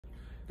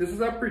This is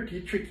a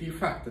pretty tricky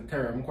factor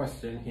theorem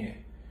question here.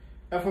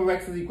 F of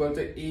x is equal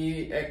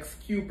to ax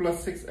cubed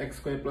plus 6x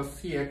squared plus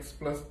cx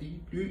plus d.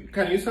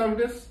 Can you solve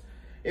this?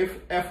 If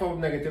f of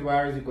negative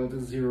r is equal to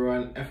 0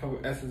 and f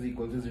of s is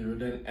equal to 0,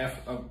 then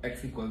f of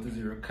x equal to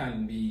 0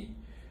 can be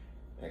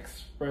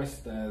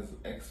expressed as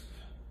x.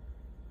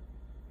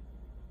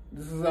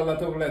 This is a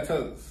lot of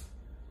letters,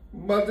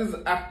 but it's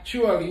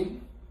actually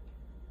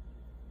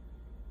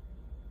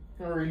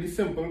a really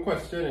simple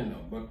question, you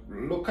know. But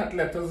look at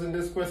letters in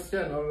this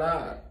question a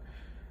lot.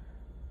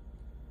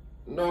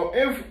 Now,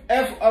 if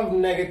f of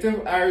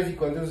negative r is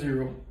equal to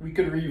 0, we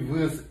could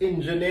reverse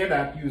engineer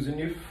that using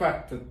the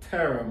factor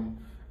theorem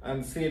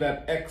and say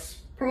that x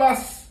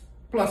plus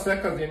x,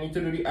 because you need to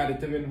do the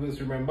additive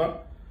inverse, remember,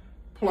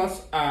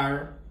 plus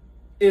r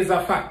is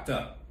a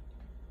factor.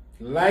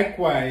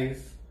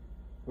 Likewise,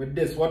 with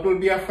this, what will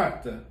be a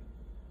factor?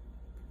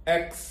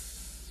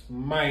 X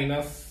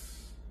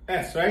minus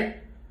s, right?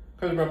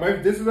 Because remember,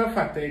 if this is a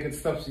factor, you could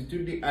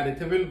substitute the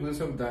additive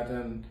inverse of that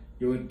and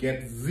you would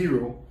get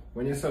 0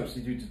 when you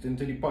substitute it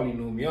into the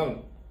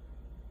polynomial.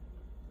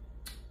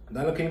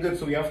 That's looking good.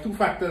 So we have two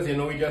factors, you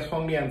know, we just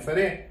found the answer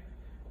there.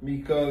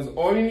 Because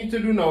all you need to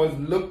do now is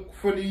look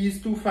for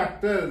these two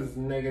factors,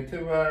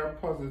 negative r,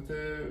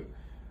 positive,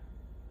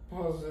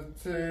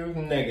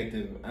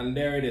 negative, and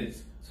there it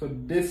is. So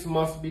this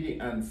must be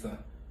the answer.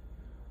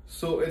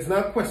 So it's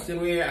not a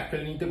question where you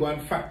actually need to go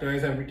and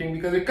factorize everything,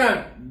 because you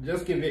can't.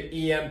 Just give it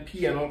a and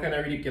p and all kind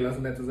of ridiculous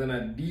letters and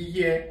a d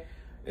here.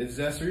 It's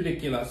just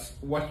ridiculous.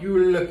 What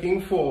you're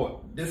looking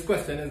for, this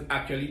question is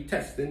actually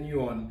testing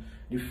you on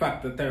the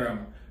factor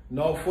theorem.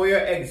 Now for your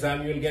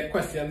exam, you'll get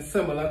questions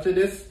similar to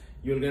this.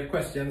 You'll get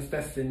questions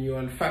testing you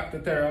on factor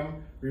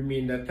theorem,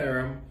 remainder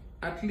theorem,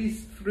 at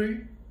least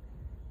 3.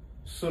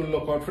 So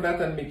look out for that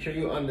and make sure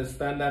you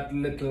understand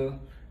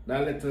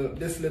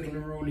this little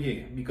rule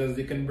here, because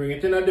they can bring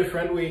it in a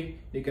different way.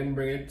 They can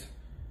bring it.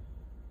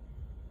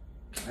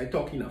 I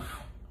talk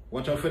enough.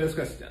 Watch out for this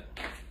question.